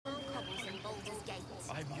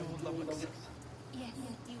goblins. Yes,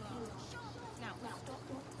 you are. Now, stop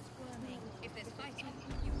squirming. If there's fighting,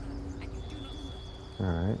 you run, and you do not stop.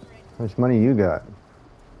 Alright. How much money you got?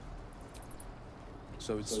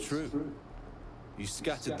 So it's true. You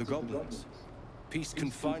scattered the goblins. Peace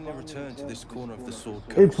can finally return to this corner of the Sword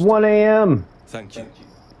Coast. It's 1 a.m. Thank you.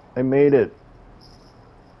 I made it.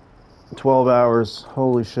 12 hours.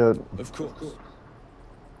 Holy shit. Of course.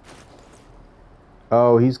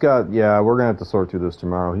 Oh, he's got... Yeah, we're gonna have to sort through this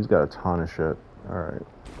tomorrow. He's got a ton of shit. Alright.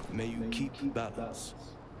 May you keep balance.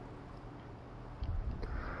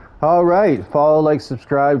 Alright. Follow, like,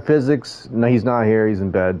 subscribe. Physics. No, he's not here. He's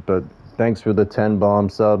in bed. But thanks for the 10 bomb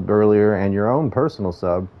sub earlier and your own personal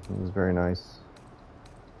sub. It was very nice.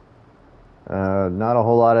 Not a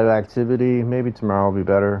whole lot of activity. Maybe tomorrow will be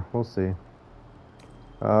better. We'll see.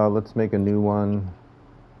 Let's make a new one.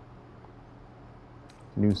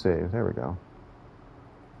 New save. There we go.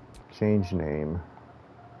 Change name.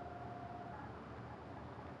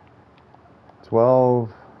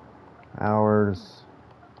 12 hours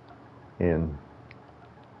in.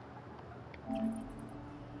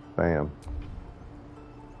 Bam.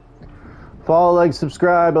 Follow, like,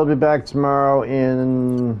 subscribe. I'll be back tomorrow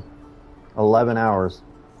in 11 hours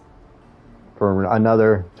for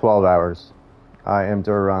another 12 hours. I am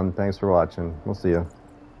durrun. Thanks for watching. We'll see you.